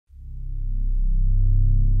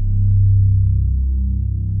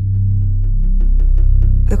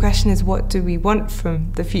question is, what do we want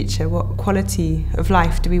from the future? What quality of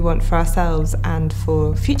life do we want for ourselves and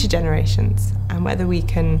for future generations? And whether we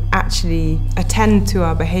can actually attend to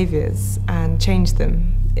our behaviours and change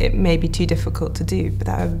them. It may be too difficult to do, but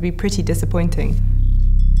that would be pretty disappointing.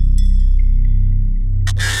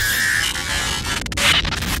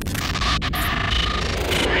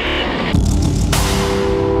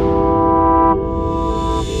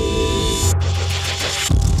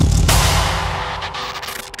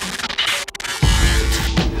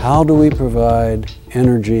 How do we provide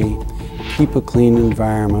energy, keep a clean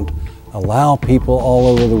environment, allow people all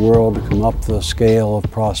over the world to come up the scale of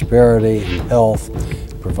prosperity and health,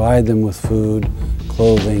 provide them with food,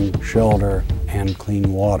 clothing, shelter, and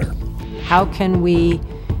clean water? How can we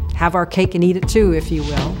have our cake and eat it too, if you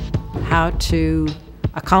will? How to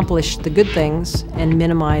accomplish the good things and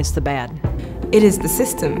minimize the bad? It is the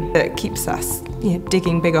system that keeps us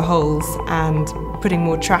digging bigger holes and putting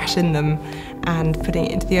more trash in them and putting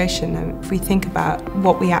it into the ocean. And if we think about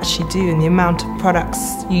what we actually do and the amount of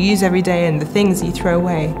products you use every day and the things you throw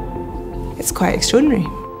away, it's quite extraordinary.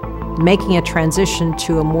 Making a transition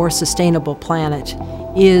to a more sustainable planet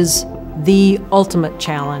is the ultimate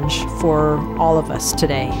challenge for all of us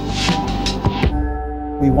today.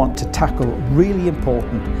 We want to tackle really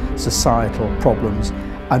important societal problems,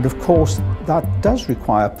 and of course that does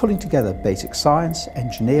require pulling together basic science,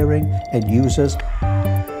 engineering, end users.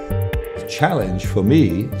 The challenge for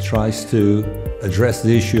me tries to address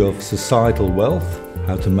the issue of societal wealth,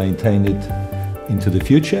 how to maintain it into the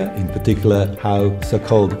future, in particular how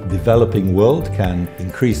so-called developing world can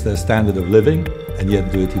increase their standard of living and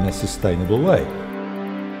yet do it in a sustainable way.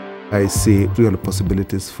 I see real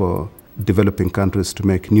possibilities for developing countries to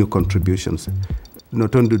make new contributions.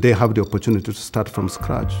 Not only do they have the opportunity to start from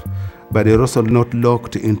scratch, but they're also not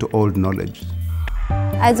locked into old knowledge.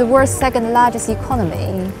 As the world's second largest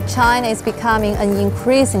economy, China is becoming an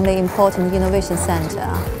increasingly important innovation center,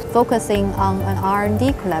 focusing on an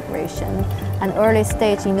R&D collaboration and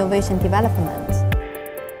early-stage innovation development.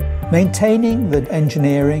 Maintaining the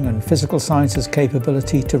engineering and physical sciences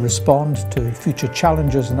capability to respond to future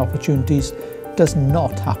challenges and opportunities does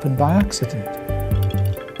not happen by accident.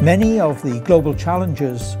 Many of the global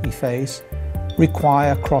challenges we face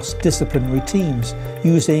require cross-disciplinary teams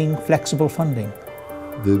using flexible funding.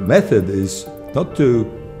 The method is not to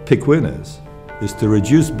pick winners, is to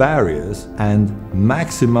reduce barriers and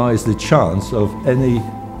maximize the chance of any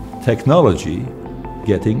technology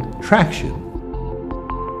getting traction.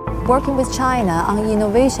 Working with China on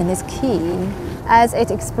innovation is key, as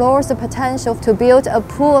it explores the potential to build a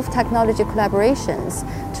pool of technology collaborations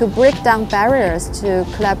to break down barriers to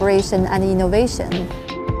collaboration and innovation.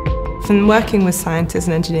 From working with scientists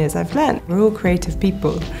and engineers, I've learned we're all creative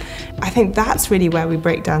people. I think that's really where we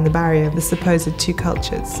break down the barrier of the supposed two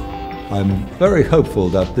cultures. I'm very hopeful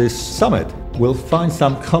that this summit will find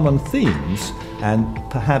some common themes and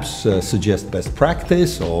perhaps suggest best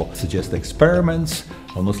practice or suggest experiments,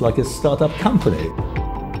 almost like a startup company.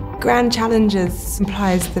 Grand challenges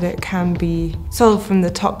implies that it can be solved from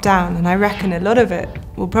the top down, and I reckon a lot of it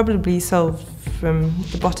will probably be solved from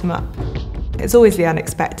the bottom up. It's always the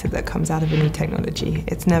unexpected that comes out of a new technology.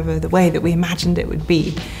 It's never the way that we imagined it would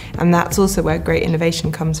be, and that's also where great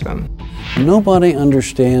innovation comes from. Nobody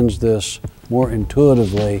understands this more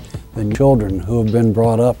intuitively than children who have been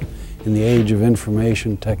brought up in the age of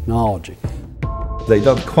information technology. They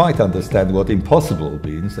don't quite understand what impossible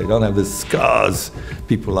means. They don't have the scars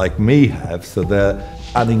people like me have, so they're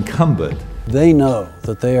unencumbered. They know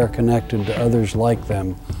that they are connected to others like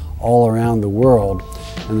them all around the world,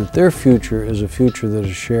 and that their future is a future that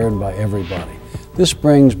is shared by everybody. This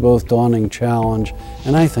brings both daunting challenge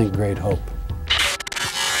and, I think, great hope.